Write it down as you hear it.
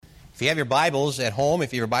If you have your Bibles at home,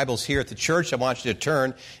 if you have your Bibles here at the church, I want you to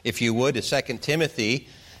turn, if you would, to 2 Timothy.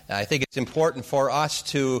 I think it's important for us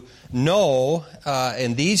to know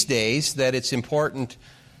in these days that it's important,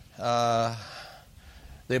 the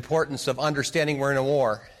importance of understanding we're in a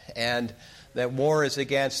war, and that war is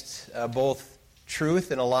against both truth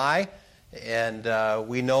and a lie. And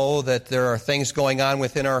we know that there are things going on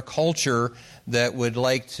within our culture that would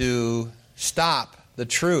like to stop the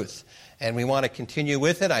truth. And we want to continue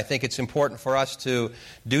with it. I think it's important for us to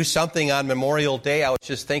do something on Memorial Day. I was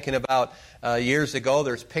just thinking about years ago,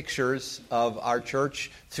 there's pictures of our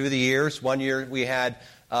church through the years. One year we had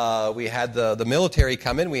the military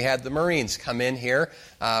come in. We had the Marines come in here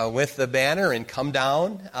with the banner and come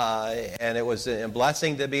down. And it was a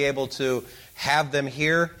blessing to be able to have them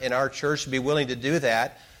here in our church, to be willing to do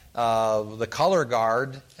that. The color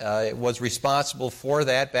guard was responsible for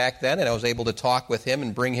that back then, and I was able to talk with him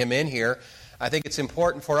and bring him in here. I think it's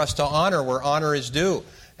important for us to honor where honor is due.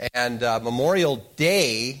 And Memorial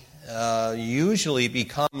Day usually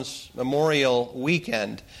becomes Memorial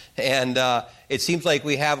Weekend. And it seems like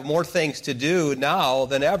we have more things to do now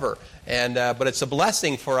than ever. But it's a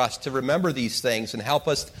blessing for us to remember these things and help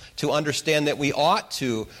us to understand that we ought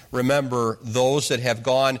to remember those that have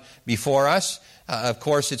gone before us. Of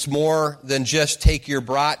course, it's more than just take your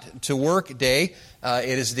brat to work day.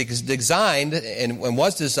 It is designed and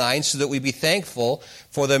was designed so that we be thankful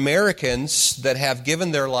for the Americans that have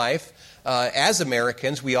given their life. As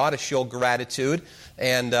Americans, we ought to show gratitude.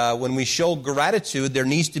 And when we show gratitude, there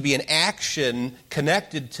needs to be an action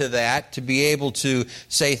connected to that to be able to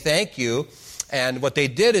say thank you. And what they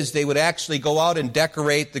did is they would actually go out and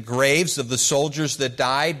decorate the graves of the soldiers that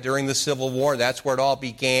died during the Civil War. That's where it all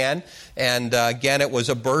began. And again, it was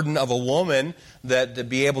a burden of a woman that to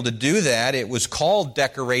be able to do that. It was called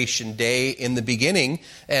Decoration Day in the beginning.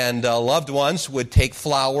 And loved ones would take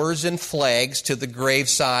flowers and flags to the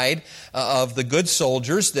graveside of the good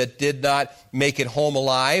soldiers that did not make it home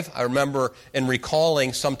alive. I remember in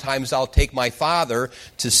recalling, sometimes I'll take my father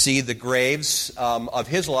to see the graves of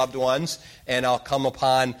his loved ones, and I'll come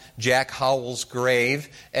upon Jack Howell's grave,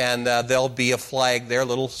 and there'll be a flag there,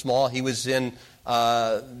 little small. He was in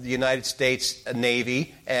the United States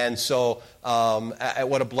Navy, and so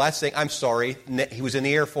what a blessing. I'm sorry, he was in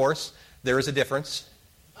the Air Force. There is a difference.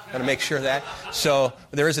 I'm going to make sure of that. So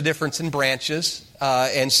there is a difference in branches.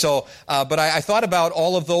 But I thought about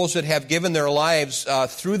all of those that have given their lives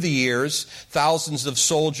through the years. Thousands of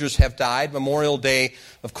soldiers have died. Memorial Day,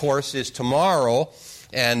 of course, is tomorrow.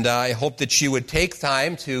 And I hope that you would take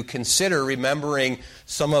time to consider remembering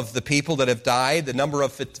some of the people that have died. The number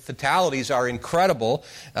of fatalities are incredible.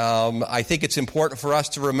 I think it's important for us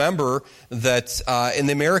to remember that in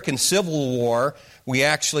the American Civil War, we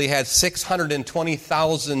actually had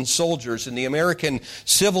 620,000 soldiers. In the American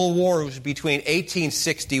Civil War, it was between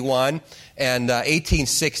 1861 and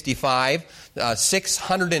 1865.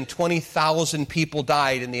 620,000 people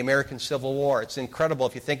died in the American Civil War. It's incredible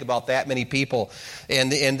if you think about that many people.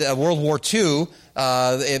 And in World War II,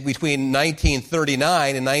 between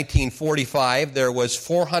 1939 and 1945, there was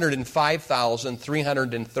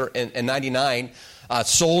 405,399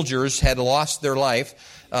 soldiers had lost their life.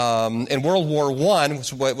 In World War I,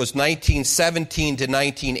 was 1917 to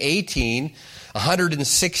 1918,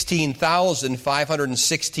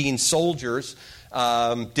 116,516 soldiers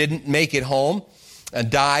didn't make it home and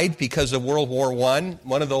died because of World War I.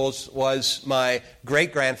 One of those was my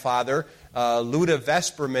great-grandfather, Luda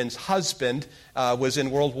Vesperman's husband, was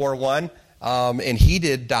in World War I, and he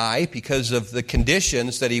did die because of the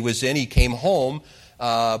conditions that he was in. He came home,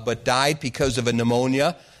 but died because of a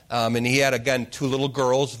pneumonia. And he had, again, two little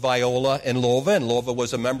girls, Viola and Lova. And Lova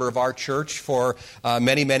was a member of our church for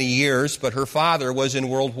many, many years. But her father was in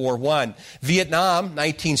World War I. Vietnam,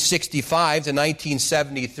 1965 to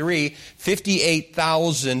 1973,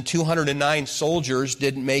 58,209 soldiers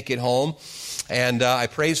didn't make it home. And I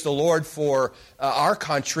praise the Lord for our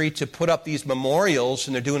country to put up these memorials,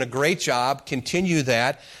 and they're doing a great job. Continue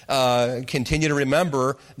that. Continue to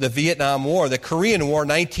remember the Vietnam War. The Korean War,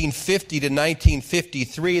 1950 to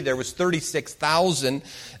 1953, there was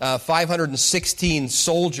 36,516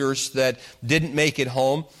 soldiers that didn't make it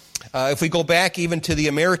home. If we go back even to the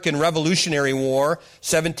American Revolutionary War,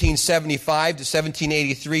 1775 to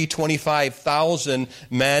 1783, 25,000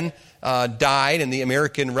 men died in the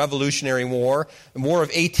American Revolutionary War. The War of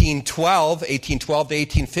 1812 to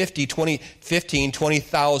 1850,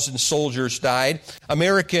 20,000 soldiers died.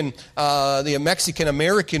 The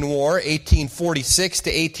Mexican-American War, 1846 to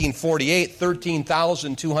 1848,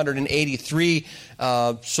 13,283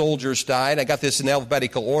 soldiers died. I got this in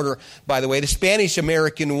alphabetical order, by the way. The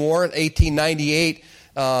Spanish-American War, 1898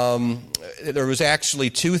 there was actually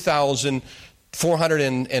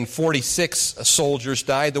 2,446 soldiers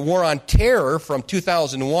died. The War on Terror from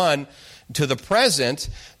 2001 to the present,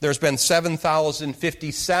 there's been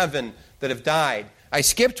 7,057 that have died. I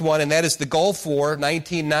skipped one, and that is the Gulf War,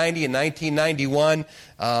 1990 and 1991.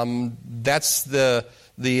 That's the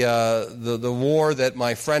war that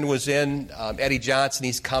my friend was in, Eddie Johnson.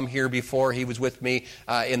 He's come here before. He was with me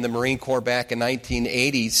in the Marine Corps back in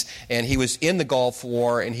 1980s, and he was in the Gulf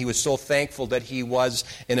War, and he was so thankful that he was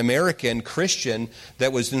an American Christian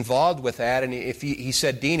that was involved with that. And he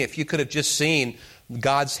said, Dean, if you could have just seen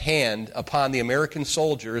God's hand upon the American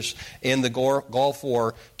soldiers in the Gulf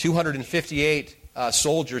War, 258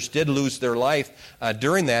 soldiers did lose their life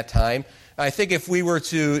during that time. I think if we were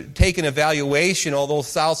to take an evaluation, although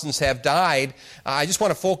thousands have died, I just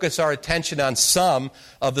want to focus our attention on some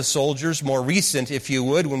of the soldiers, more recent, if you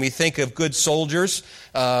would. When we think of good soldiers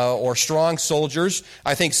or strong soldiers,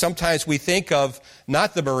 I think sometimes we think of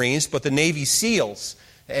not the Marines, but the Navy SEALs.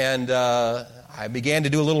 And I began to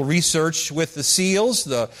do a little research with the SEALs,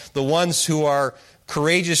 the ones who are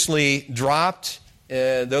courageously dropped.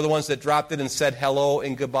 They're the ones that dropped it and said hello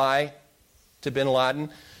and goodbye to bin Laden.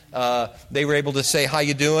 They were able to say, how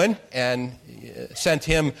you doing? And sent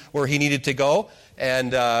him where he needed to go.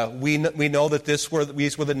 And we know that these were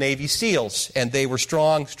the Navy SEALs. And they were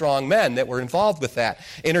strong men that were involved with that.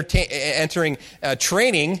 Entering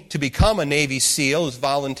training to become a Navy SEAL is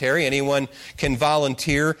voluntary. Anyone can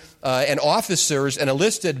volunteer. And officers and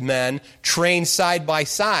enlisted men train side by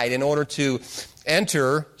side in order to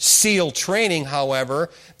enter SEAL training. However,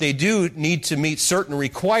 they do need to meet certain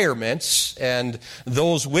requirements, and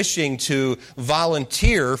those wishing to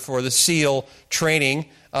volunteer for the SEAL training,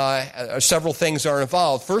 several things are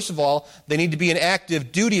involved. First of all, they need to be an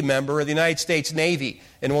active duty member of the United States Navy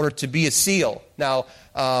in order to be a SEAL. Now,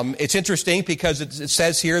 it's interesting because it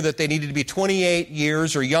says here that they needed to be 28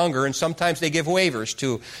 years or younger, and sometimes they give waivers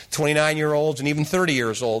to 29-year-olds and even 30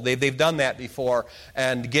 years old. They've done that before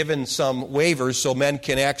and given some waivers so men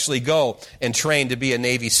can actually go and train to be a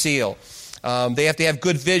Navy SEAL. They have to have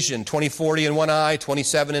good vision, 20/40 in one eye,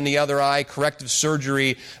 27 in the other eye. Corrective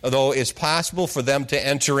surgery, though, is possible for them to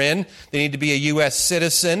enter in. They need to be a U.S.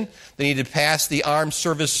 citizen. They need to pass the Armed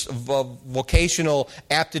Service Vocational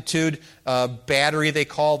Aptitude Battery, they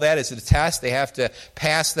call that, as a test. They have to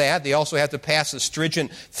pass that. They also have to pass a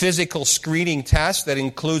stringent physical screening test that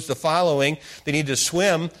includes the following. They need to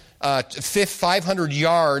swim 500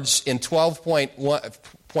 yards in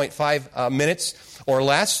 12.5 minutes or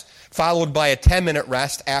less, followed by a 10-minute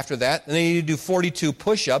rest after that. And they need to do 42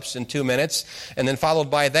 push-ups in 2 minutes, and then followed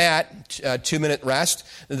by that 2-minute rest.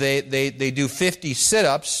 They do 50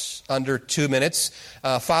 sit-ups under 2 minutes,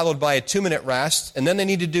 followed by a 2-minute rest. And then they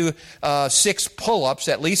need to do 6 pull-ups,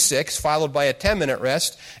 at least 6, followed by a 10-minute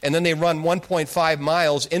rest. And then they run 1.5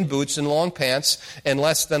 miles in boots and long pants and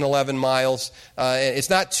less than 11 miles. It's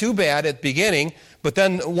not too bad at the beginning, but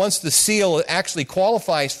then once the SEAL actually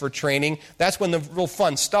qualifies for training, that's when the real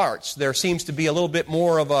fun starts. There seems to be a little bit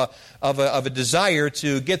more of a desire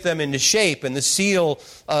to get them into shape. And the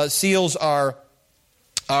SEALs are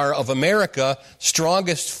of America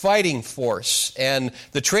strongest fighting force. And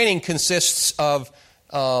the training consists of,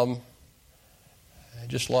 I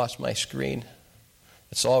just lost my screen.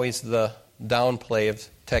 It's always the downplay of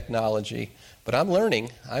technology. But I'm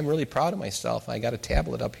learning. I'm really proud of myself. I got a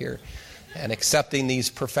tablet up here and accepting these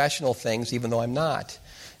professional things, even though I'm not.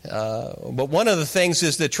 But one of the things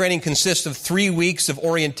is that training consists of 3 weeks of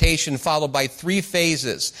orientation followed by 3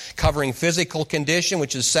 phases, covering physical condition,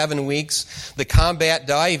 which is 7 weeks, the combat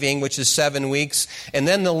diving, which is 7 weeks, and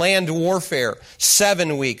then the land warfare,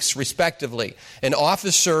 7 weeks, respectively. An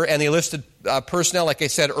officer and the enlisted personnel, like I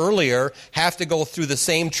said earlier, have to go through the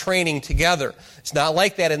same training together. It's not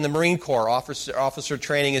like that in the Marine Corps. Officer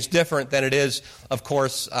training is different than it is, of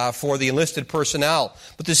course, for the enlisted personnel.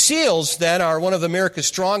 But the SEALs, then, are one of America's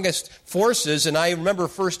strongest forces, and I remember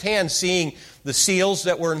firsthand seeing the SEALs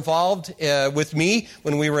that were involved with me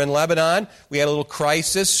when we were in Lebanon. We had a little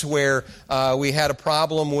crisis where we had a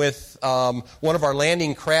problem with one of our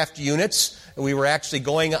landing craft units. We were actually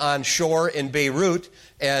going on shore in Beirut,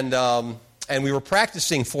 and we were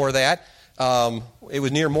practicing for that. It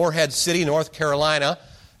was near Morehead City, North Carolina,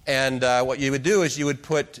 and what you would do is you would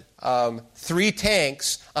put 3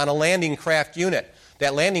 tanks on a landing craft unit.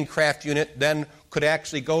 That landing craft unit then could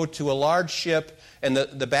actually go to a large ship and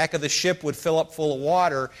the back of the ship would fill up full of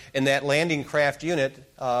water, and that landing craft unit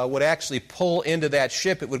would actually pull into that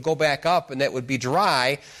ship. It would go back up, and that would be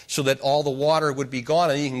dry so that all the water would be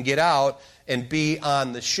gone, and you can get out and be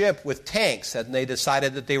on the ship with tanks. And they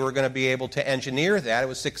decided that they were going to be able to engineer that. It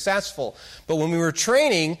was successful. But when we were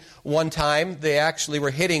training one time, they actually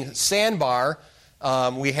were hitting sandbar.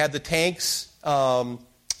 We had the tanks.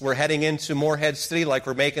 We're heading into Morehead City like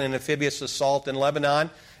we're making an amphibious assault in Lebanon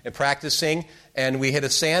and practicing. And we hit a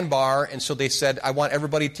sandbar, and so they said, I want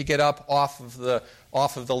everybody to get up off of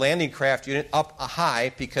the landing craft unit up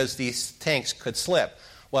high because these tanks could slip.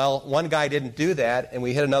 Well, one guy didn't do that, and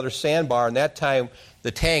we hit another sandbar, and that time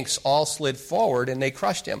the tanks all slid forward, and they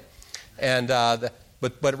crushed him. And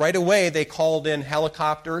but right away they called in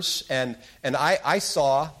helicopters, and I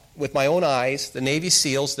saw with my own eyes the Navy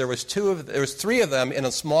SEALs. There was three of them in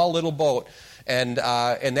a small little boat, and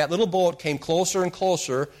that little boat came closer and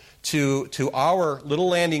closer to our little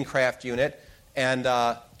landing craft unit, and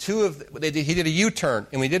he did a U-turn,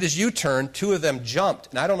 and when he did his U-turn, two of them jumped,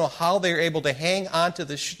 and I don't know how they were able to hang onto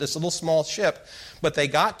this little small ship, but they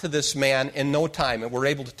got to this man in no time and were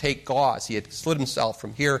able to take gauze. He had slit himself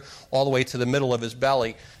from here all the way to the middle of his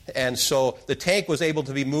belly, and so the tank was able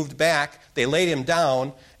to be moved back. They laid him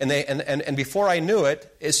down, and before I knew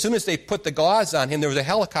it, as soon as they put the gauze on him, there was a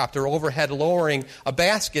helicopter overhead lowering a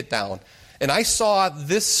basket down. And I saw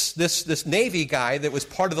this Navy guy that was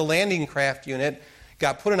part of the landing craft unit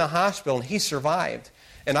got put in a hospital, and he survived.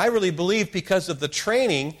 And I really believe because of the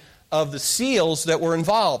training of the SEALs that were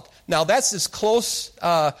involved. Now, that's as close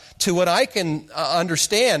to what I can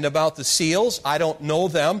understand about the SEALs. I don't know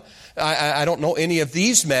them. I don't know any of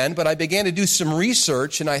these men, but I began to do some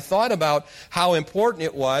research, and I thought about how important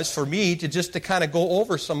it was for me to kind of go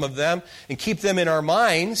over some of them and keep them in our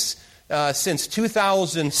minds. Since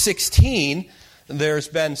 2016, there's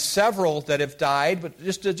been several that have died, but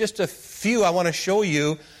just a few I want to show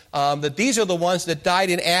you that these are the ones that died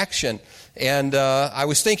in action. And I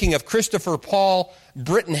was thinking of Christopher Paul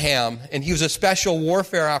Brittenham, and he was a special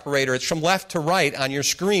warfare operator. It's from left to right on your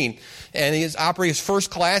screen. And he was operating his first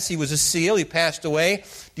class. He was a SEAL. He passed away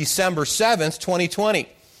December 7th, 2020.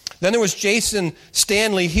 Then there was Jason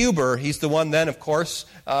Stanley Huber. He's the one then, of course,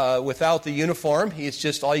 without the uniform. He's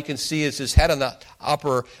just, all you can see is his head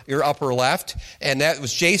on your upper left. And that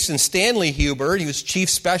was Jason Stanley Huber. He was Chief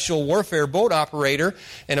Special Warfare Boat Operator.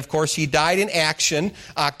 And, of course, he died in action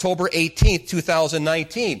October 18th,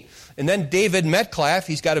 2019. And then David Metcalf,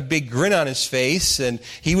 he's got a big grin on his face, and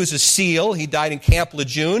he was a SEAL. He died in Camp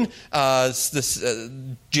Lejeune January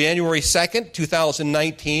 2nd,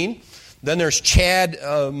 2019. Then there's Chad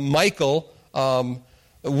Michael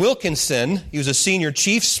Wilkinson. He was a senior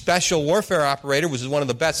chief special warfare operator, was one of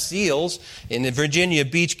the best SEALs in Virginia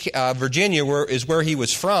Beach, Virginia, is where he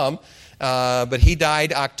was from. But he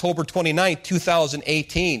died October 29,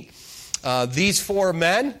 2018. These four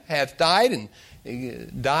men have died and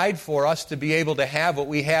died for us to be able to have what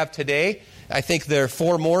we have today. I think there are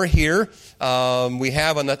four more here. We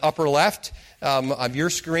have on the upper left of your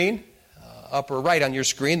screen, upper right on your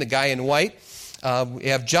screen, the guy in white. We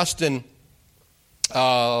have Justin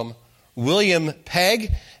William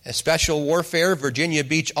Pegg, a special warfare, Virginia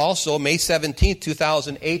Beach also, May 17,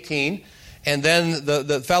 2018. And then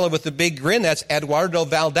the fellow with the big grin, that's Eduardo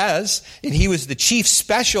Valdez, and he was the chief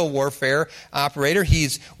special warfare operator. He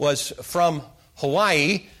was from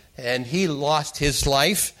Hawaii, and he lost his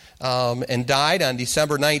life and died on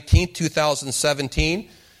December 19, 2017.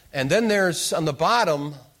 And then there's, on the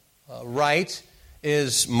bottom right,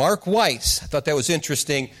 is Mark Weiss. I thought that was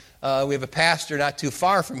interesting. We have a pastor not too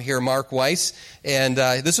far from here, Mark Weiss, and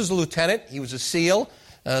this is a lieutenant. He was a SEAL.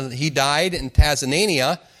 He died in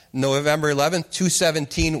Tanzania, November 11th,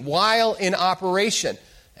 2017, while in operation.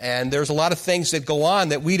 And there's a lot of things that go on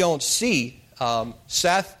that we don't see.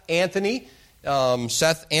 Seth Anthony Stone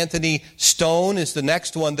is the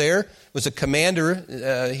next one there. Was a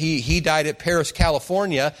commander. He died at Paris,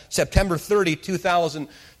 California, September 30,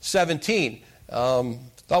 2017.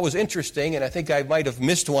 Thought was interesting, and I think I might have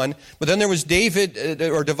missed one. But then there was David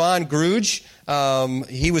or Devon Gruge.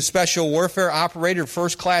 He was special warfare operator,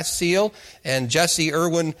 first class SEAL, and Jesse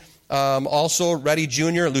Irwin, also Reddy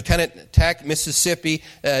Jr., Lieutenant Tech, Mississippi,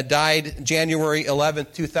 died January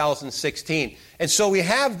 11th, 2016. And so we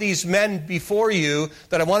have these men before you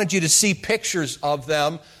that I wanted you to see pictures of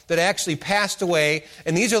them that actually passed away.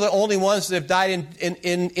 And these are the only ones that have died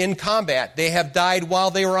in combat. They have died while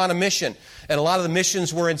they were on a mission. And a lot of the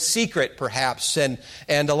missions were in secret, perhaps. And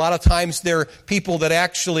a lot of times they're people that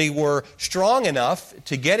actually were strong enough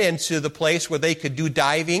to get into the place where they could do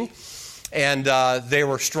diving. And they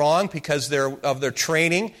were strong because of their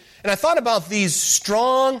training. And I thought about these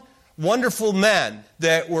strong, wonderful men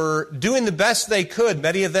that were doing the best they could.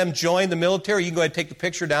 Many of them joined the military. You can go ahead and take the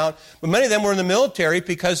picture down. But many of them were in the military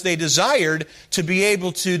because they desired to be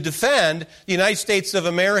able to defend the United States of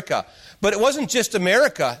America. But it wasn't just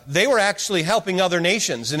America. They were actually helping other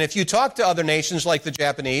nations. And if you talk to other nations like the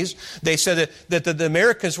Japanese, they said that the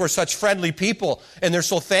Americans were such friendly people, and they're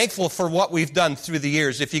so thankful for what we've done through the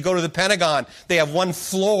years. If you go to the Pentagon, they have one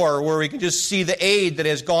floor where we can just see the aid that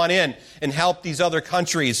has gone in and helped these other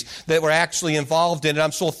countries that were actually involved in it.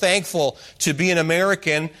 I'm so thankful to be an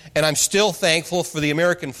American, and I'm still thankful for the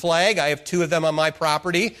American flag. I have 2 of them on my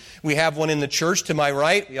property. We have one in the church to my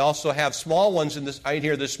right. We also have small ones right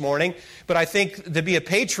here this morning. But I think to be a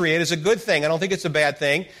patriot is a good thing. I don't think it's a bad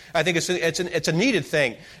thing. I think it's a needed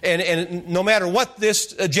thing. And no matter what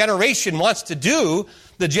this generation wants to do,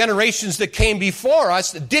 the generations that came before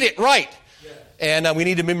us did it right. And we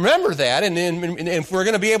need to remember that. And if we're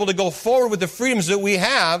going to be able to go forward with the freedoms that we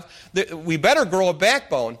have, we better grow a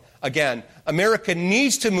backbone. Again, America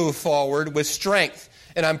needs to move forward with strength.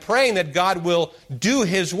 And I'm praying that God will do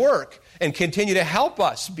His work and continue to help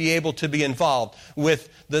us be able to be involved with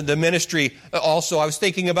the ministry. Also, I was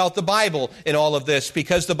thinking about the Bible in all of this,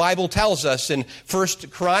 because the Bible tells us in 1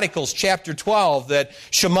 Chronicles chapter 12 that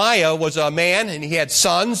Shemaiah was a man and he had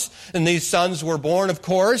sons, and these sons were born, of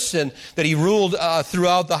course, and that he ruled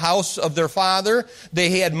throughout the house of their father.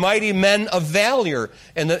 They had mighty men of valor.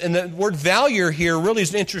 And the word valor here really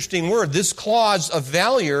is an interesting word. This clause of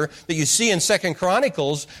valor that you see in 2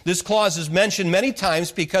 Chronicles, this clause is mentioned many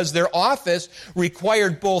times because their office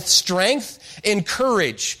required both strength and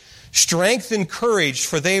courage. Strength and courage,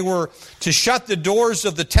 for they were to shut the doors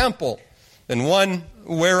of the temple, and one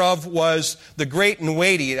whereof was the great and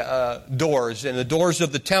weighty doors. And the doors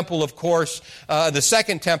of the temple, of course, the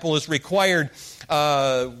second temple is required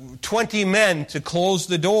 20 men to close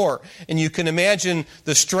the door. And you can imagine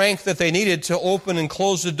the strength that they needed to open and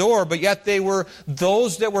close the door, but yet they were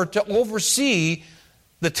those that were to oversee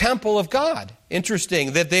the temple of God.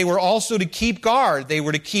 Interesting that they were also to keep guard. They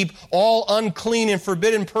were to keep all unclean and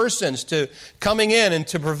forbidden persons to coming in and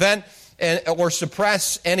to prevent or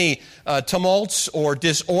suppress any tumults or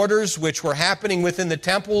disorders which were happening within the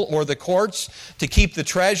temple or the courts, to keep the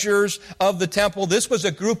treasures of the temple. This was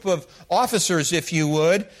a group of officers, if you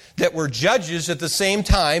would, that were judges at the same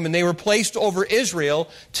time, and they were placed over Israel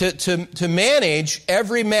to manage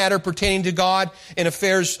every matter pertaining to God and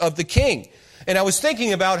affairs of the king. And I was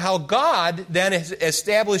thinking about how God then has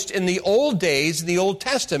established in the old days, in the Old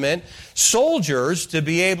Testament, soldiers to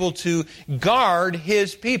be able to guard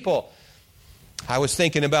His people. I was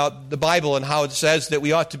thinking about the Bible and how it says that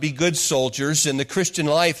we ought to be good soldiers, and the Christian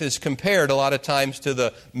life is compared a lot of times to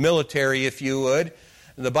the military, if you would.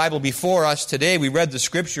 In the Bible before us today, we read the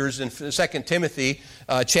Scriptures in 2 Timothy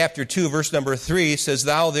chapter 2, verse number 3, says,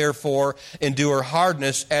 "Thou therefore endure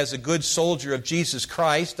hardness as a good soldier of Jesus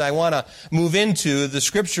Christ." I want to move into the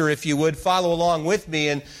Scripture, if you would. Follow along with me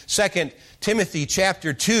in 2 Timothy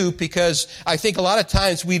chapter 2, because I think a lot of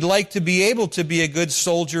times we'd like to be able to be a good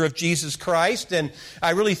soldier of Jesus Christ. And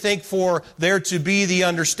I really think for there to be the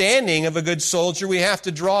understanding of a good soldier, we have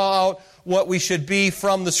to draw out what we should be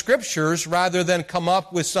from the Scriptures rather than come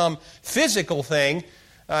up with some physical thing.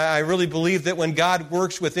 I really believe that when God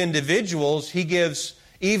works with individuals, He gives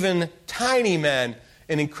even tiny men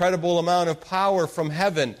an incredible amount of power from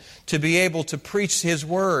heaven to be able to preach His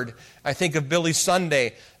Word. I think of Billy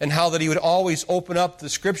Sunday and how that he would always open up the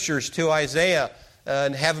Scriptures to Isaiah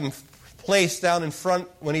and have him placed down in front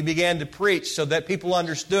when he began to preach, so that people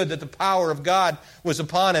understood that the power of God was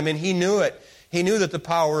upon him, and he knew it. He knew that the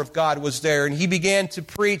power of God was there, and he began to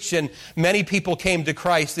preach, and many people came to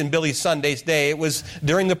Christ in Billy Sunday's day. It was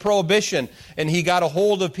during the Prohibition, and he got a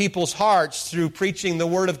hold of people's hearts through preaching the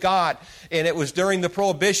Word of God. And it was during the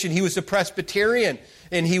Prohibition. He was a Presbyterian,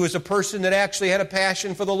 and he was a person that actually had a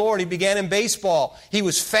passion for the Lord. He began in baseball. He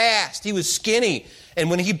was fast. He was skinny. And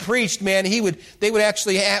when he preached, man, they would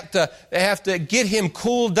actually have to get him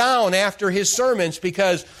cooled down after his sermons,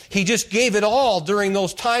 because he just gave it all during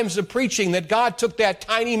those times of preaching, that God took that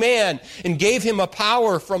tiny man and gave him a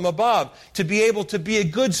power from above to be able to be a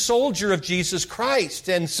good soldier of Jesus Christ.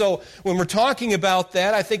 And so when we're talking about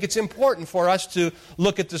that, I think it's important for us to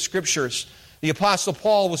look at the Scriptures. The Apostle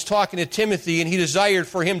Paul was talking to Timothy, and he desired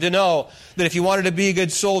for him to know that if he wanted to be a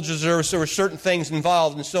good soldier, there were certain things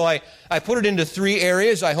involved. And so I put it into 3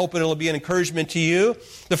 areas. I hope it'll be an encouragement to you.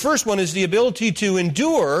 The first one is the ability to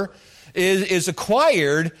endure is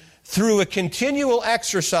acquired through a continual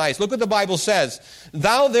exercise. Look what the Bible says.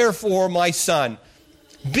 "Thou therefore, my son,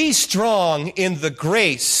 be strong in the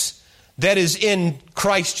grace that is in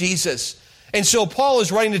Christ Jesus." And so Paul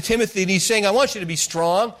is writing to Timothy, and he's saying, I want you to be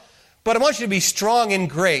strong, but I want you to be strong in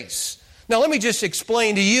grace. Now, let me just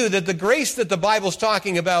explain to you that the grace that the Bible's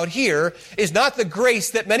talking about here is not the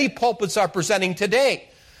grace that many pulpits are presenting today.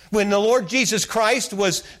 When the Lord Jesus Christ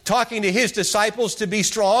was talking to his disciples to be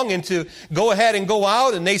strong and to go ahead and go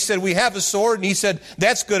out, and they said, we have a sword, and he said,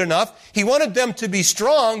 that's good enough. He wanted them to be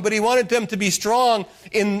strong, but he wanted them to be strong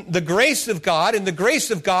in the grace of God, and the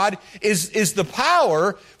grace of God is the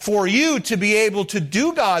power for you to be able to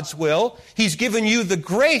do God's will. He's given you the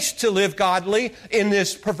grace to live godly in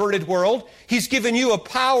this perverted world. He's given you a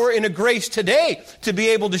power and a grace today to be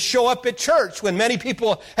able to show up at church. When many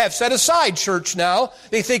people have set aside church now,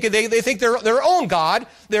 they think they're their own God.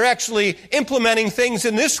 They're actually implementing things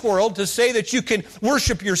in this world to say that you can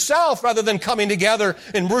worship yourself rather than coming together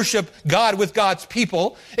and worship God with God's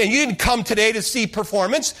people. And you didn't come today to see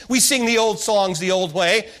performance. We sing the old songs the old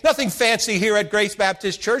way. Nothing fancy here at Grace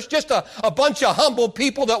Baptist Church. Just a bunch of humble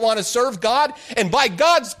people that want to serve God. And by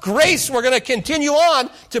God's grace, we're going to continue on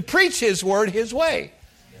to preach His word His way.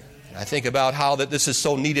 I think about how that this is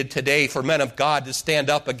so needed today for men of God to stand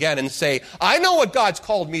up again and say, I know what God's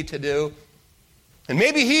called me to do. And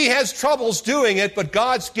maybe he has troubles doing it, but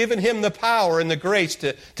God's given him the power and the grace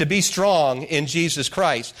to be strong in Jesus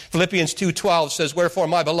Christ. Philippians 2:12 says, wherefore,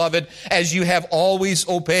 my beloved, as you have always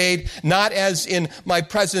obeyed, not as in my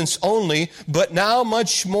presence only, but now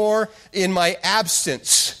much more in my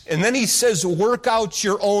absence. And then he says, work out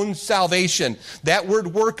your own salvation. That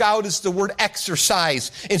word work out is the word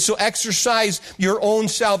exercise. And so exercise your own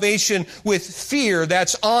salvation with fear.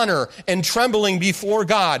 That's honor and trembling before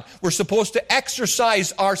God. We're supposed to exercise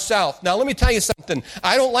ourselves. Now, let me tell you something.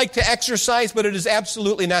 I don't like to exercise, but it is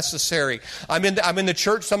absolutely necessary. I'm in the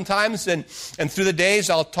church sometimes, and through the days,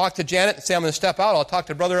 I'll talk to Janet and say, I'm going to step out. I'll talk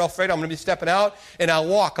to Brother Alfredo. I'm going to be stepping out, and I'll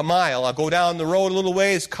walk a mile. I'll go down the road a little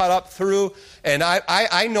ways, cut up through, and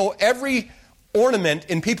I know every ornament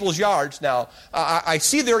in people's yards now. I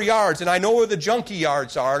see their yards, and I know where the junky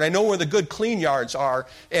yards are, and I know where the good, clean yards are.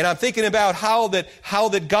 And I'm thinking about how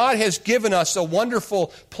that God has given us a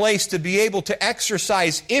wonderful place to be able to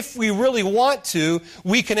exercise. If we really want to,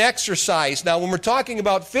 we can exercise. Now, when we're talking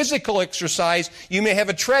about physical exercise, you may have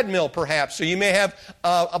a treadmill, perhaps, or you may have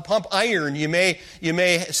a pump iron. You may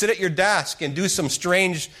sit at your desk and do some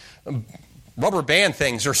strange rubber band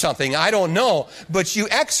things or something. I don't know. But you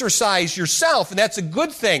exercise yourself, and that's a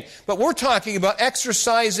good thing. But we're talking about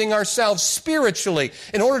exercising ourselves spiritually.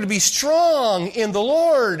 In order to be strong in the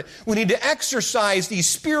Lord, we need to exercise these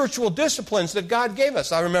spiritual disciplines that God gave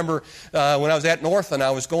us. I remember when I was at Northland,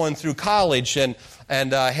 I was going through college, and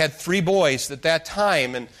I had 3 boys at that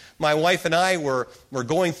time. And my wife and I were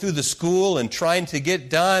going through the school and trying to get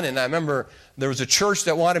done. And I remember there was a church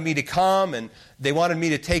that wanted me to come, and they wanted me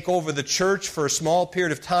to take over the church for a small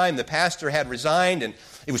period of time. The pastor had resigned, and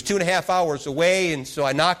it was 2.5 hours away. And so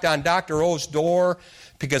I knocked on Dr. O's door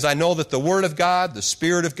because I know that the Word of God, the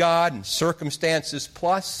Spirit of God, and circumstances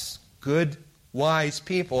plus good, wise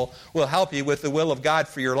people will help you with the will of God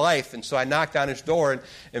for your life. And so I knocked on his door,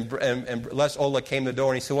 and Les Ola came to the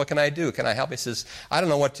door, and he said, what can I do? Can I help? He says, I don't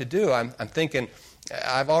know what to do. I'm thinking,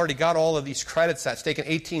 I've already got all of these credits. I've taken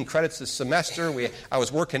 18 credits this semester. I was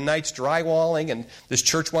working nights drywalling, and this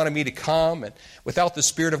church wanted me to come. And without the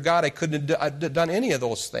Spirit of God, I couldn't have done any of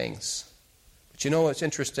those things. But you know what's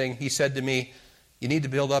interesting? He said to me, you need to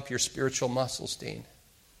build up your spiritual muscles, Dean. You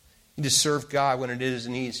need to serve God when it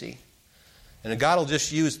isn't easy. And God will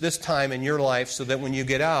just use this time in your life so that when you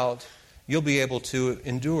get out, you'll be able to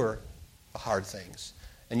endure the hard things.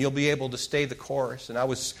 And you'll be able to stay the course. And I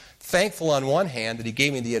was thankful on one hand that he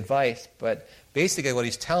gave me the advice, but basically what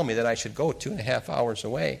he's telling me that I should go 2.5 hours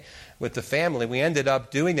away with the family. We ended up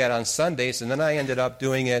doing that on Sundays, and then I ended up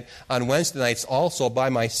doing it on Wednesday nights also by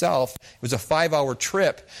myself. It was a 5-hour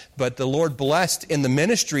trip, but the Lord blessed in the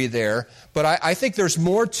ministry there. But I think there's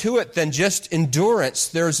more to it than just endurance.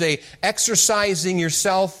 There's a exercising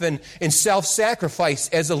yourself in self-sacrifice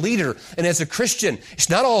as a leader and as a Christian. It's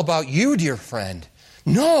not all about you, dear friend.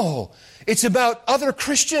 No, it's about other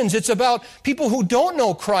Christians. It's about people who don't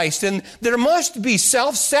know Christ. And there must be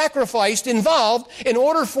self-sacrifice involved in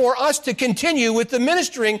order for us to continue with the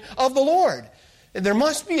ministering of the Lord. There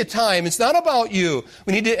must be a time. It's not about you.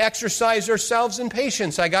 We need to exercise ourselves in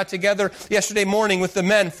patience. I got together yesterday morning with the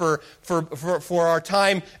men for our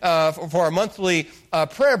time, for our monthly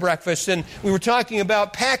prayer breakfast, and we were talking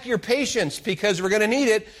about pack your patience because we're going to need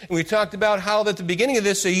it. And we talked about how at the beginning of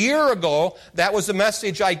this a year ago, that was the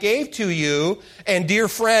message I gave to you. And dear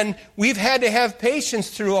friend, we've had to have patience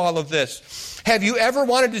through all of this. Have you ever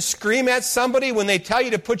wanted to scream at somebody when they tell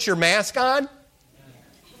you to put your mask on?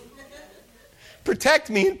 protect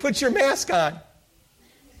me and put your mask on.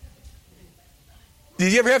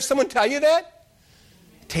 Did you ever have someone tell you that?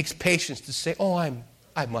 It takes patience to say, oh,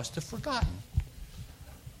 I must have forgotten.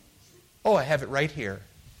 Oh, I have it right here.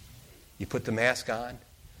 You put the mask on.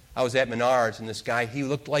 I was at Menards, and this guy, he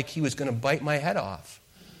looked like he was going to bite my head off.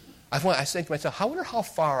 I think to myself, I wonder how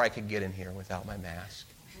far I could get in here without my mask.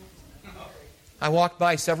 I walked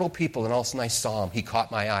by several people, and all of a sudden I saw him. He caught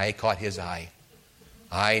my eye. I caught his eye.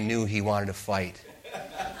 I knew he wanted to fight.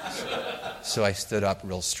 So I stood up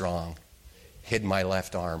real strong, hid my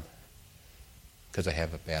left arm, because I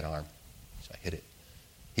have a bad arm. So I hid it.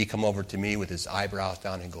 He come over to me with his eyebrows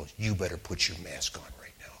down and goes, you better put your mask on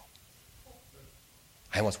right now.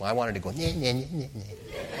 I wanted to go, nah, nah, nah, nah.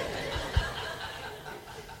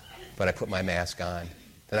 But I put my mask on.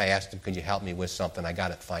 Then I asked him, can you help me with something? I got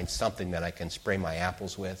to find something that I can spray my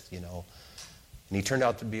apples with, And he turned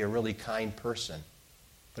out to be a really kind person.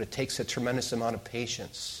 But it takes a tremendous amount of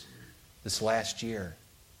patience this last year.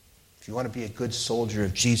 If you want to be a good soldier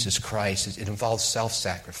of Jesus Christ, it involves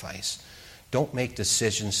self-sacrifice. Don't make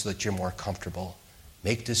decisions so that you're more comfortable.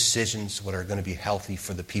 Make decisions that are going to be healthy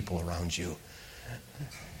for the people around you.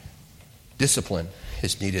 Discipline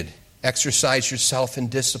is needed. Exercise yourself in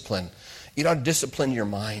discipline. You ought to discipline your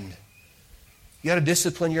mind. You ought to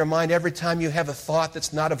discipline your mind every time you have a thought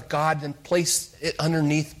that's not of God, and place it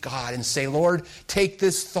underneath God and say, Lord, take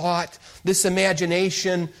this thought, this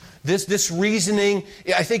imagination, this reasoning.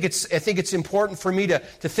 I think it's important for me to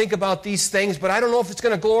think about these things, but I don't know if it's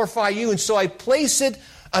going to glorify you, and so I place it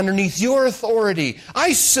underneath your authority.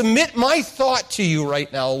 I submit my thought to you right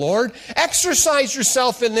now, Lord. Exercise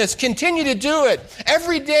yourself in this. Continue to do it.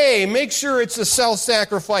 Every day, make sure it's a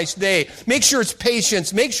self-sacrifice day. Make sure it's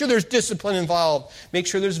patience. Make sure there's discipline involved. Make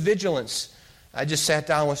sure there's vigilance. I just sat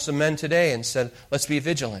down with some men today and said, let's be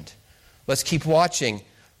vigilant. Let's keep watching.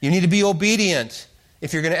 You need to be obedient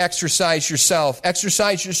if you're going to exercise yourself.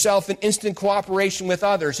 Exercise yourself in instant cooperation with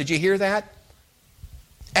others. Did you hear that?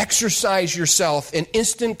 Exercise yourself in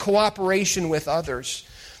instant cooperation with others.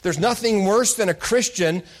 There's nothing worse than a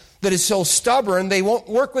Christian that is so stubborn they won't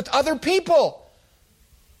work with other people.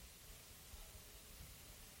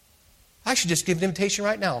 I should just give an invitation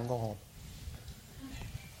right now and go home.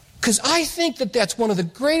 Because I think that's one of the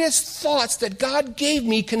greatest thoughts that God gave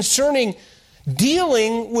me concerning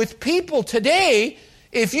dealing with people today.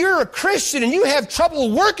 If you're a Christian and you have trouble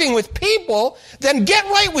working with people, then get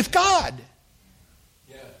right with God.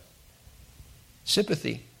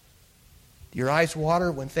 Sympathy. Do your eyes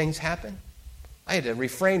water when things happen? I had to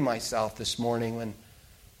refrain myself this morning when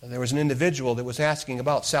there was an individual that was asking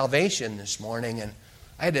about salvation this morning, and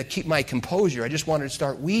I had to keep my composure. I just wanted to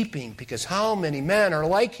start weeping because how many men are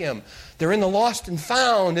like him? They're in the lost and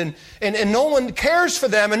found, and no one cares for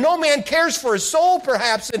them, and no man cares for his soul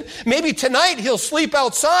perhaps, and maybe tonight he'll sleep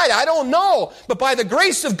outside. I don't know. But by the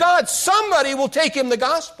grace of God, somebody will take him the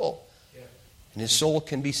gospel. And his soul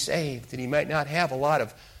can be saved. And he might not have a lot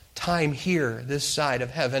of time here, this side of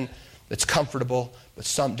heaven, that's comfortable. But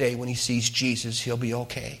someday when he sees Jesus, he'll be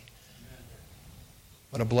okay.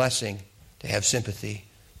 What a blessing to have sympathy.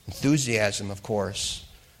 Enthusiasm, of course.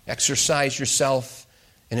 Exercise yourself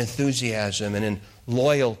in enthusiasm and in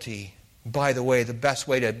loyalty. By the way, the best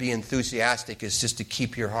way to be enthusiastic is just to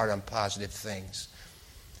keep your heart on positive things.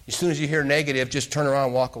 As soon as you hear negative, just turn around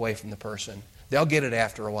and walk away from the person. They'll get it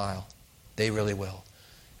after a while. They really will.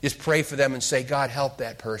 Just pray for them and say, God, help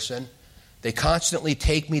that person. They constantly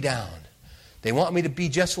take me down. They want me to be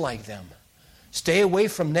just like them. Stay away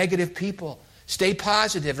from negative people. Stay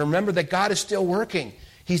positive. Remember that God is still working.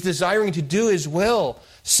 He's desiring to do His will.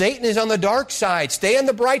 Satan is on the dark side. Stay on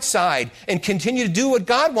the bright side and continue to do what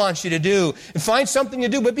God wants you to do. And find something to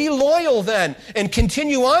do. But be loyal then and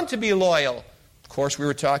continue on to be loyal. Of course, we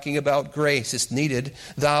were talking about grace. It's needed.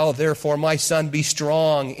 Thou, therefore, my son, be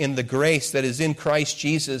strong in the grace that is in Christ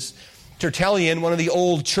Jesus. Tertullian, one of the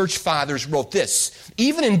old church fathers, wrote this: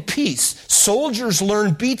 even in peace, soldiers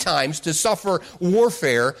learn betimes to suffer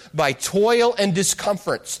warfare by toil and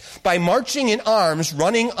discomforts, by marching in arms,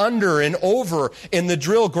 running under and over in the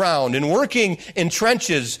drill ground, and working in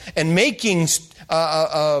trenches, and making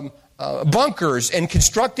bunkers and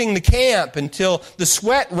constructing the camp until the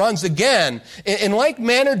sweat runs again. In like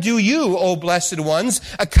manner do you, O blessed ones,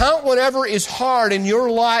 account whatever is hard in your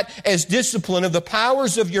lot as discipline of the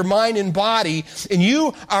powers of your mind and body, and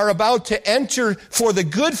you are about to enter for the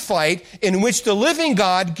good fight in which the living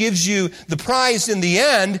God gives you the prize in the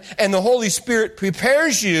end, and the Holy Spirit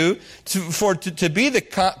prepares you to be the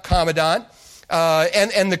commandant.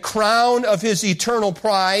 and the crown of his eternal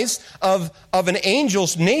prize of an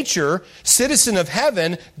angel's nature, citizen of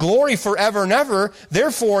heaven, glory forever and ever.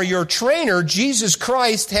 Therefore, your trainer, Jesus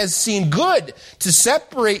Christ, has seen good to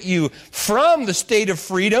separate you from the state of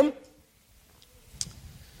freedom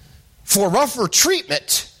for rougher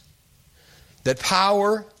treatment, that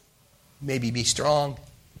power may be strong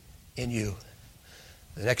in you.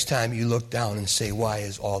 The next time you look down and say, why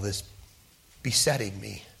is all this besetting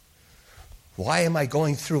me? Why am I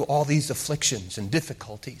going through all these afflictions and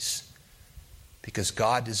difficulties? Because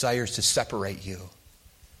God desires to separate you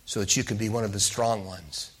so that you can be one of the strong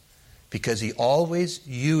ones. Because he always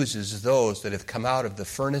uses those that have come out of the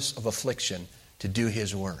furnace of affliction to do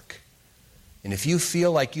his work. And if you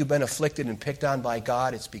feel like you've been afflicted and picked on by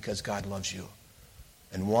God, it's because God loves you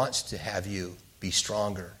and wants to have you be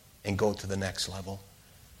stronger and go to the next level.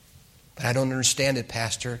 But I don't understand it,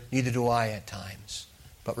 Pastor. Neither do I at times.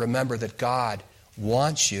 But remember that God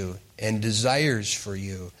wants you and desires for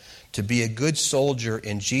you to be a good soldier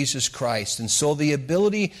in Jesus Christ. And so the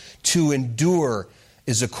ability to endure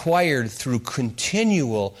is acquired through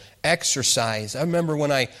continual exercise. I remember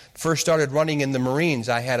when I first started running in the Marines,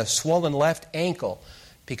 I had a swollen left ankle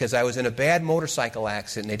because I was in a bad motorcycle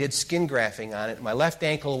accident. They did skin grafting on it. My left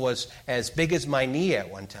ankle was as big as my knee at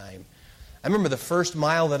one time. I remember the first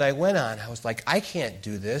mile that I went on, I was like, I can't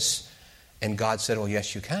do this. And God said, oh,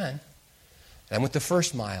 yes, you can. And I went the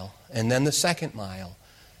first mile, and then the second mile.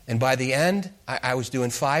 And by the end, I was doing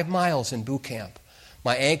 5 miles in boot camp.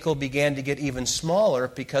 My ankle began to get even smaller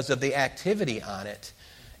because of the activity on it.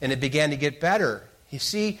 And it began to get better. You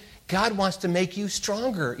see, God wants to make you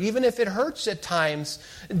stronger, even if it hurts at times.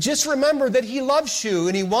 Just remember that he loves you,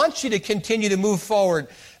 and he wants you to continue to move forward.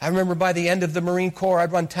 I remember by the end of the Marine Corps,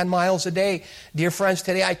 I'd run 10 miles a day. Dear friends,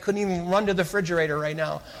 today I couldn't even run to the refrigerator right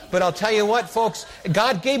now. But I'll tell you what, folks,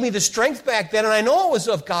 God gave me the strength back then, and I know it was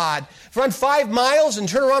of God. Run 5 miles and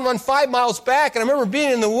turn around, run 5 miles back. And I remember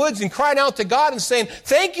being in the woods and crying out to God and saying,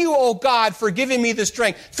 thank you, oh God, for giving me the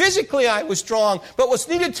strength. Physically, I was strong. But what's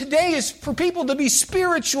needed today is for people to be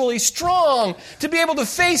spiritually strong, to be able to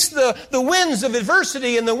face the winds of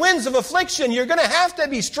adversity and the winds of affliction. You're going to have to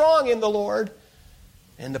be strong in the Lord.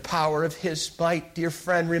 And the power of his might, dear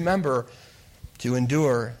friend, remember to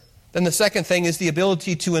endure. Then the second thing is the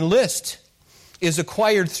ability to enlist is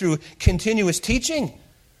acquired through continuous teaching.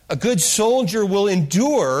 A good soldier will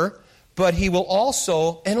endure, but he will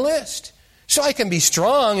also enlist. So I can be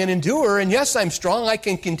strong and endure, and yes, I'm strong, I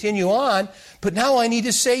can continue on, but now I need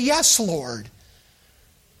to say, yes, Lord.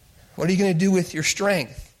 What are you going to do with your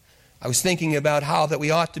strength? I was thinking about how that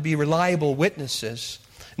we ought to be reliable witnesses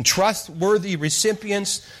and trustworthy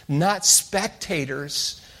recipients, not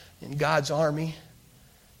spectators in God's army.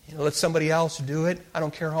 Let somebody else do it. I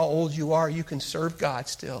don't care how old you are, you can serve God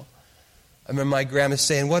still. I remember my grandma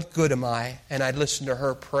saying, what good am I? And I'd listen to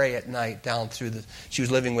her pray at night down through she was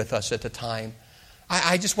living with us at the time.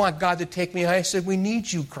 I just want God to take me. I said, we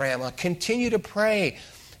need you, Grandma. Continue to pray.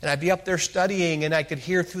 And I'd be up there studying, and I could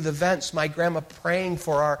hear through the vents my grandma praying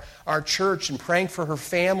for our church and praying for her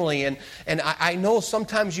family. And I know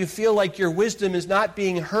sometimes you feel like your wisdom is not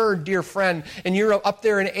being heard, dear friend, and you're up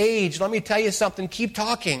there in age. Let me tell you something. Keep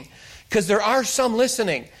talking, because there are some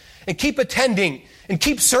listening. And keep attending, and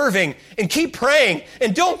keep serving, and keep praying,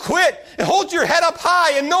 and don't quit, and hold your head up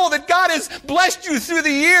high, and know that God has blessed you through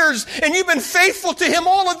the years, and you've been faithful to him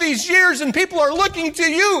all of these years, and people are looking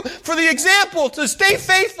to you for the example to stay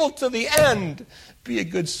faithful to the end. Be a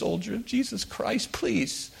good soldier of Jesus Christ,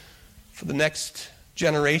 please. For the next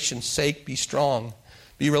generation's sake, be strong.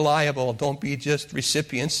 Be reliable. Don't be just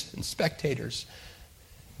recipients and spectators.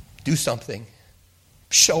 Do something.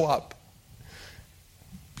 Show up.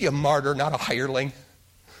 Be a martyr, not a hireling.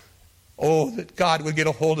 Oh, that God would get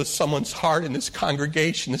a hold of someone's heart in this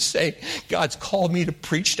congregation to say, God's called me to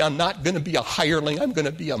preach. I'm not going to be a hireling. I'm going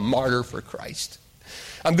to be a martyr for Christ.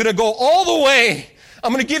 I'm going to go all the way.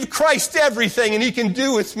 I'm going to give Christ everything, and he can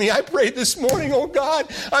do with me. I prayed this morning, oh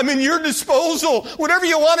God, I'm in your disposal. Whatever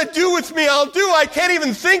you want to do with me, I'll do. I can't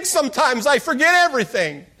even think sometimes. I forget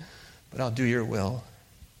everything. But I'll do your will.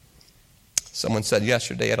 Someone said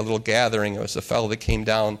yesterday at a little gathering, there was a fellow that came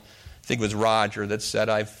down, I think it was Roger, that said,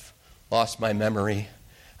 I've lost my memory.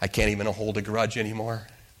 I can't even hold a grudge anymore.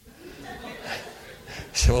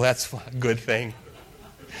 So well, that's a good thing.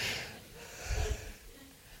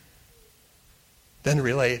 Then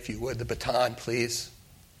relay, if you would, the baton, please.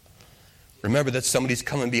 Remember that somebody's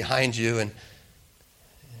coming behind you, and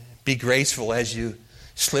be graceful as you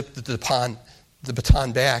slip the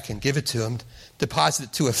baton back and give it to him. Deposit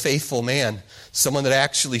it to a faithful man, someone that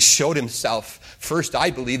actually showed himself first, I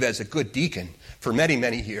believe, as a good deacon for many,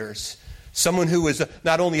 many years. Someone who was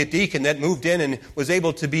not only a deacon that moved in and was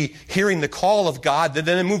able to be hearing the call of God, that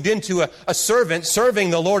then moved into a servant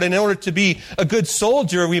serving the Lord. And in order to be a good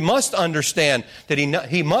soldier, we must understand that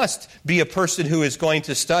he must be a person who is going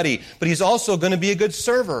to study. But he's also going to be a good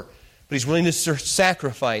server. But he's willing to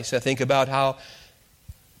sacrifice. I think about how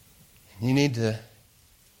you need to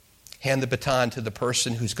hand the baton to the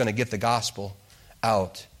person who's going to get the gospel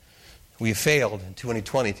out. We failed in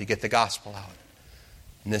 2020 to get the gospel out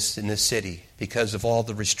in this city because of all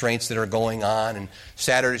the restraints that are going on. And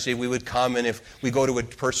Saturdays we would come, and if we go to a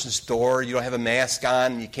person's door, you don't have a mask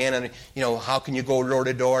on, you can't, how can you go door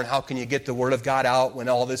to door, and how can you get the word of God out when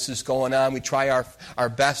all this is going on? We try our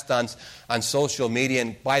best on social media,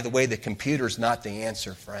 and by the way, the computer's not the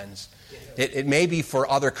answer, friends. It may be for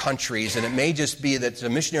other countries, and it may just be that the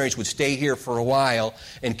missionaries would stay here for a while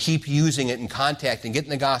and keep using it in contact and getting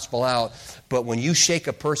the gospel out. But when you shake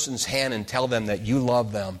a person's hand and tell them that you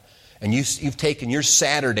love them, and you've taken your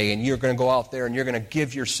Saturday and you're going to go out there and you're going to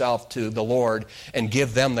give yourself to the Lord and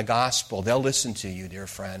give them the gospel, they'll listen to you, dear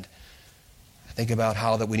friend. I think about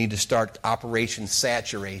how that we need to start Operation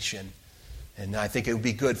Saturation. And I think it would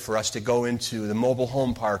be good for us to go into the mobile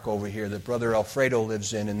home park over here that Brother Alfredo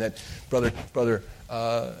lives in, and that Brother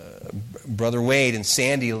Wade and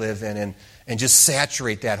Sandy live in, and just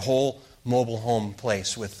saturate that whole mobile home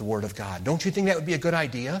place with the Word of God. Don't you think that would be a good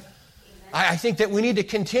idea? I think that we need to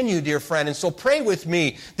continue, dear friend. And so pray with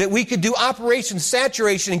me that we could do Operation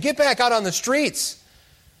Saturation and get back out on the streets.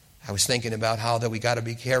 I was thinking about how that we got to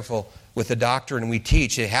be careful with the doctrine we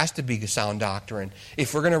teach. It has to be sound doctrine.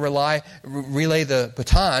 If we're going to relay the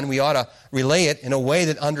baton, we ought to relay it in a way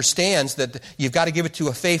that understands that you've got to give it to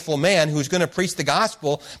a faithful man who's going to preach the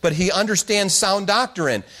gospel, but he understands sound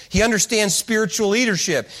doctrine. He understands spiritual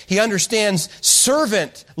leadership. He understands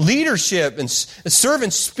servant leadership and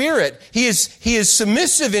servant spirit. He is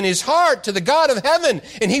submissive in his heart to the God of heaven,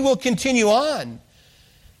 and he will continue on.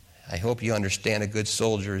 I hope you understand a good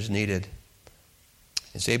soldier is needed.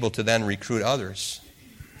 Is able to then recruit others.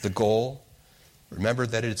 The goal, remember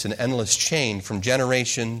that it's an endless chain from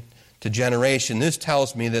generation to generation. This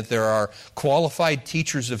tells me that there are qualified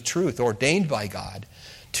teachers of truth ordained by God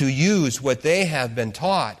to use what they have been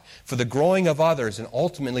taught for the growing of others and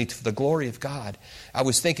ultimately to the glory of God. I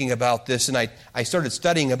was thinking about this, and I started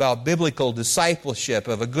studying about biblical discipleship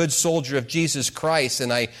of a good soldier of Jesus Christ,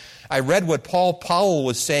 and I read what Paul Powell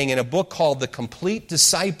was saying in a book called The Complete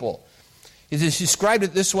Disciple. He described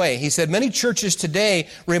it this way. He said, many churches today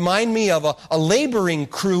remind me of a laboring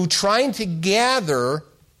crew trying to gather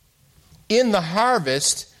in the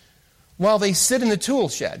harvest while they sit in the tool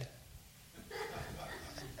shed.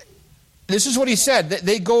 This is what he said.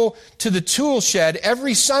 They go to the tool shed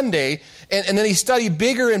every Sunday, and then they study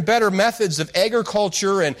bigger and better methods of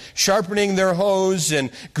agriculture and sharpening their hoes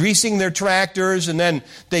and greasing their tractors, and then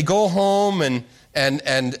they go home and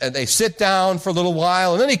they sit down for a little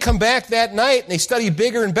while, and then they come back that night and they study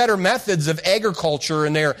bigger and better methods of agriculture,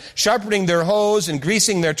 and they're sharpening their hoes and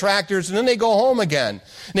greasing their tractors, and then they go home again.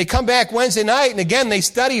 And they come back Wednesday night, and again they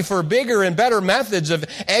study for bigger and better methods of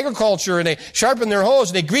agriculture, and they sharpen their hoes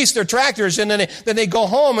and they grease their tractors, and then they go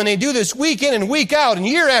home, and they do this week in and week out and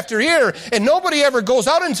year after year, and nobody ever goes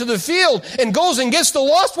out into the field and goes and gets the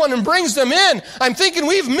lost one and brings them in. I'm thinking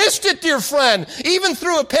we've missed it, dear friend. Even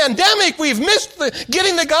through a pandemic, we've missed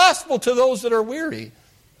getting the gospel to those that are weary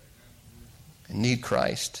and need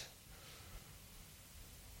Christ.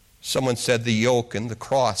 Someone said the yoke and the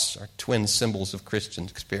cross are twin symbols of Christian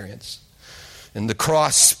experience. And the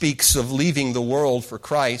cross speaks of leaving the world for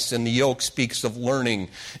Christ, and the yoke speaks of learning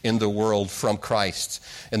in the world from Christ.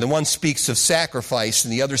 And the one speaks of sacrifice,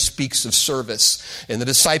 and the other speaks of service. And the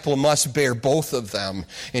disciple must bear both of them,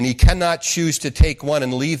 and he cannot choose to take one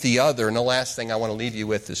and leave the other. And the last thing I want to leave you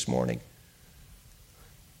with this morning.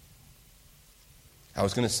 I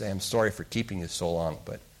was going to say I'm sorry for keeping you so long,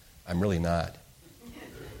 but I'm really not.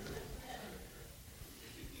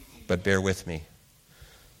 But bear with me.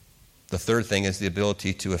 The third thing is the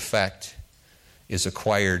ability to effect is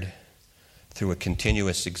acquired through a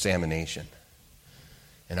continuous examination.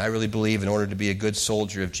 And I really believe in order to be a good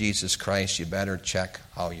soldier of Jesus Christ, you better check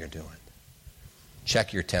how you're doing.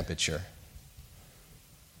 Check your temperature.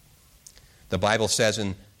 The Bible says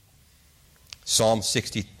in Psalm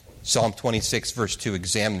 26, verse 2,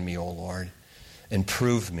 examine me, O Lord, and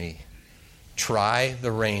prove me. Try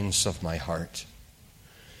the reins of my heart.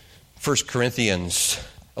 1 Corinthians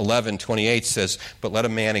 11:28 says, but let a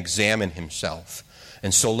man examine himself,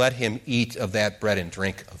 and so let him eat of that bread and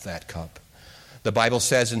drink of that cup. The Bible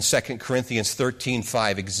says in 2 Corinthians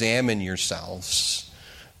 13:5, examine yourselves,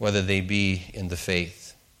 whether they be in the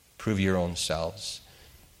faith. Prove your own selves.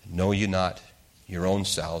 Know you not your own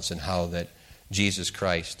selves, and how that Jesus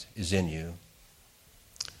Christ is in you.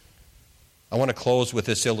 I want to close with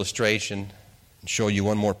this illustration and show you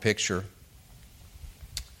one more picture.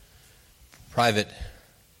 Private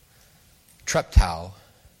Treptow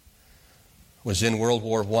was in World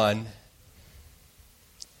War I.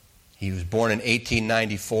 He was born in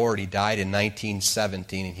 1894 and he died in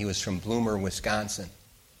 1917, and he was from Bloomer, Wisconsin.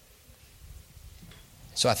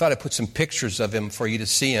 So I thought I'd put some pictures of him for you to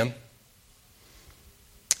see him.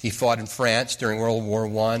 He fought in France during World War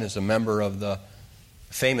I as a member of the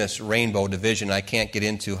famous Rainbow Division. I can't get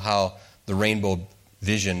into how the Rainbow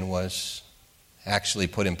Vision was actually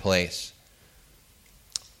put in place.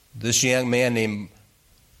 This young man named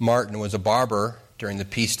Martin was a barber during the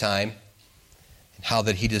peacetime, and how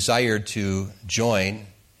that he desired to join,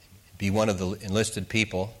 be one of the enlisted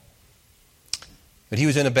people. But he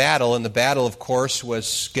was in a battle, and the battle, of course,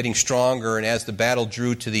 was getting stronger, and as the battle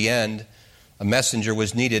drew to the end, a messenger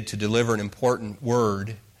was needed to deliver an important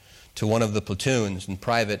word to one of the platoons, and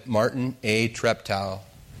Private Martin A. Treptow,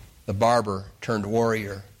 the barber turned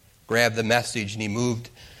warrior, grabbed the message and he moved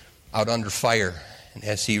out under fire. And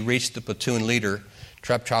as he reached the platoon leader,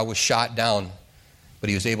 Treptow was shot down, but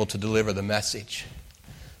he was able to deliver the message.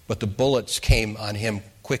 But the bullets came on him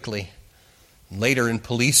quickly. Later in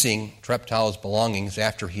policing Treptow's belongings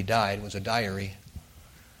after he died was a diary.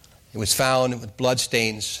 It was found with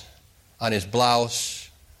bloodstains on his blouse,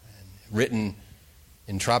 and written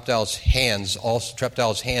in Treptow's hands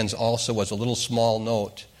also was a little small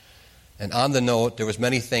note. And on the note there was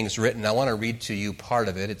many things written. I want to read to you part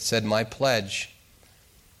of it. It said, "My pledge,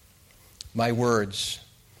 my words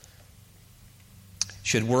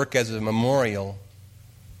should work as a memorial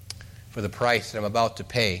for the price that I'm about to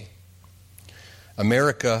pay.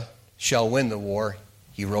 America shall win the war,"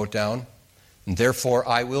 he wrote down, "and therefore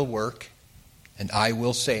I will work and I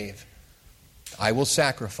will save. I will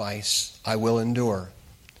sacrifice, I will endure."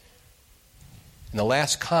 And the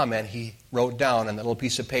last comment he wrote down on that little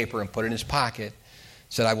piece of paper and put in his pocket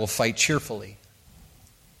said, "I will fight cheerfully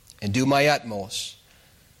and do my utmost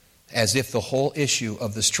as if the whole issue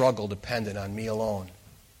of the struggle depended on me alone."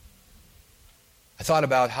 I thought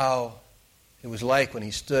about how it was like when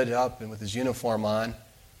he stood up and with his uniform on.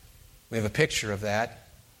 We have a picture of that.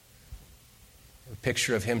 A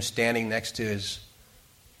picture of him standing next to his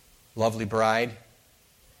lovely bride. And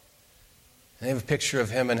they have a picture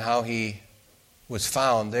of him and how he was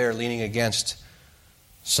found there leaning against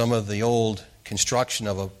some of the old construction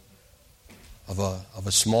of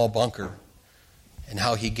a small bunker, and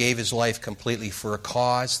how he gave his life completely for a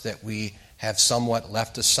cause that we have somewhat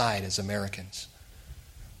left aside as Americans.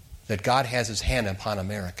 That God has his hand upon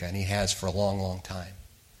America, and he has for a long, long time.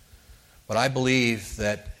 But I believe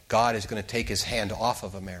that God is going to take his hand off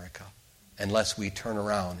of America unless we turn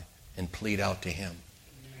around and plead out to him.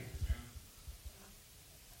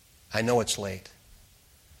 I know it's late,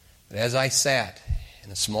 but as I sat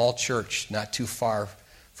in a small church not too far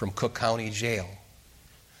from Cook County Jail,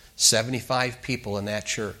 75 people in that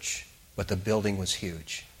church, but the building was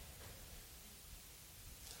huge.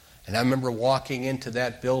 And I remember walking into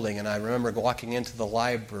that building, and I remember walking into the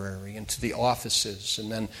library, into the offices,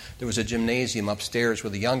 and then there was a gymnasium upstairs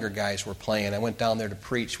where the younger guys were playing. I went down there to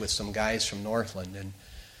preach with some guys from Northland, and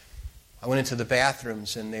I went into the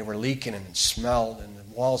bathrooms, and they were leaking and it smelled, and the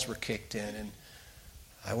walls were kicked in, and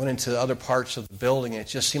I went into the other parts of the building, and it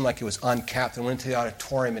just seemed like it was uncapped. I went into the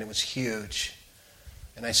auditorium, and it was huge.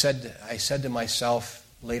 And I said to myself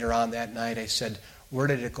later on that night, I said, "Where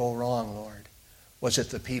did it go wrong, Lord? Was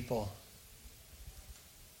it the people?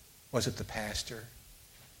 Was it the pastor?"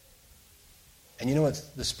 And you know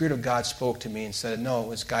what? The Spirit of God spoke to me and said, "No, it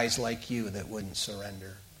was guys like you that wouldn't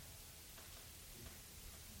surrender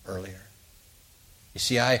earlier." You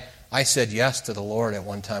see, I said yes to the Lord at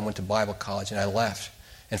one time, went to Bible college, and I left.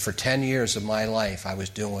 And for 10 years of my life, I was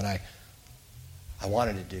doing what I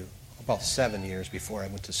wanted to do. About 7 years before I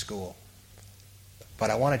went to school. But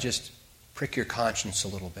I want to just prick your conscience a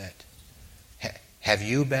little bit. Have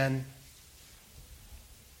you been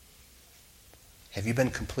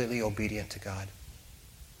completely obedient to God?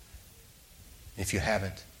 If you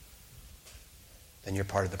haven't, then you're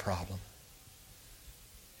part of the problem.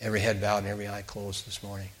 Every head bowed and every eye closed this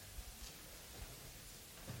morning.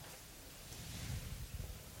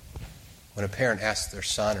 When a parent asks their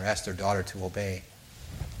son or asks their daughter to obey,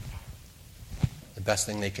 the best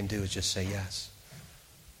thing they can do is just say yes.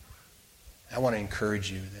 I want to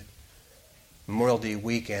encourage you that Memorial Day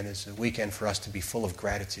weekend is a weekend for us to be full of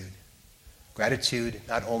gratitude. Gratitude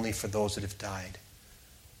not only for those that have died,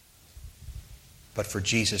 but for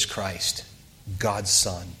Jesus Christ, God's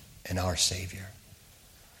Son and our Savior.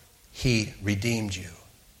 He redeemed you,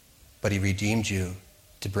 but he redeemed you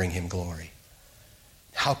to bring him glory.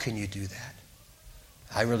 How can you do that?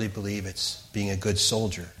 I really believe it's being a good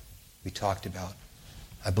soldier we talked about.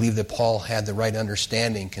 I believe that Paul had the right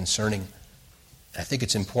understanding concerning, I think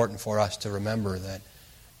it's important for us to remember that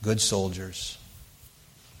good soldiers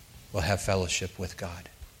will have fellowship with God.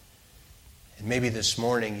 And maybe this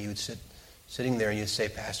morning you would sitting there and you'd say,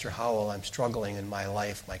 Pastor Howell, I'm struggling in my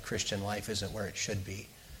life. My Christian life isn't where it should be.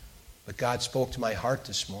 But God spoke to my heart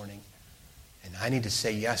this morning, and I need to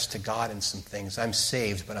say yes to God in some things. I'm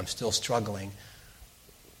saved, but I'm still struggling.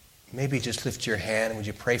 Maybe just lift your hand. Would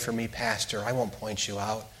you pray for me, Pastor? I won't point you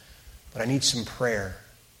out, but I need some prayer.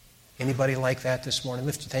 Anybody like that this morning?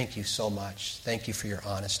 Thank you so much. Thank you for your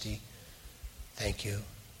honesty. Thank you.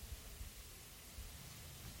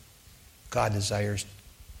 God desires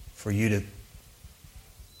for you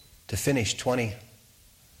to finish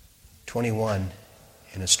 2021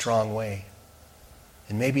 in a strong way.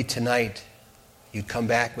 And maybe tonight you'd come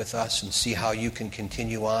back with us and see how you can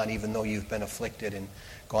continue on even though you've been afflicted and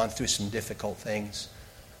gone through some difficult things.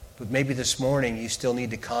 But maybe this morning you still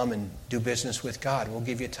need to come and do business with God. We'll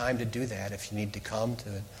give you time to do that if you need to come to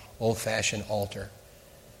an old-fashioned altar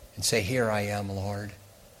and say, here I am, Lord.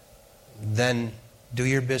 Then do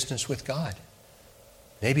your business with God.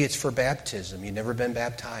 Maybe it's for baptism. You've never been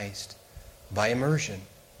baptized by immersion.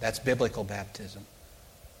 That's biblical baptism.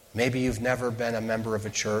 Maybe you've never been a member of a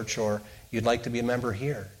church or you'd like to be a member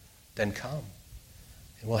here. Then come.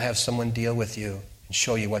 And we'll have someone deal with you and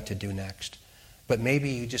show you what to do next. But maybe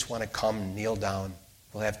you just want to come and kneel down.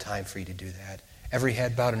 We'll have time for you to do that. Every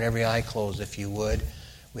head bowed and every eye closed, if you would.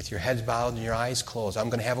 With your heads bowed and your eyes closed. I'm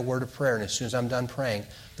going to have a word of prayer, and as soon as I'm done praying,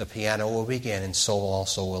 the piano will begin, and so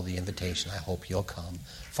also will the invitation. I hope you'll come.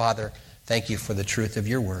 Father, thank you for the truth of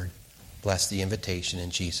your word. Bless the invitation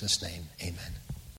in Jesus' name. Amen.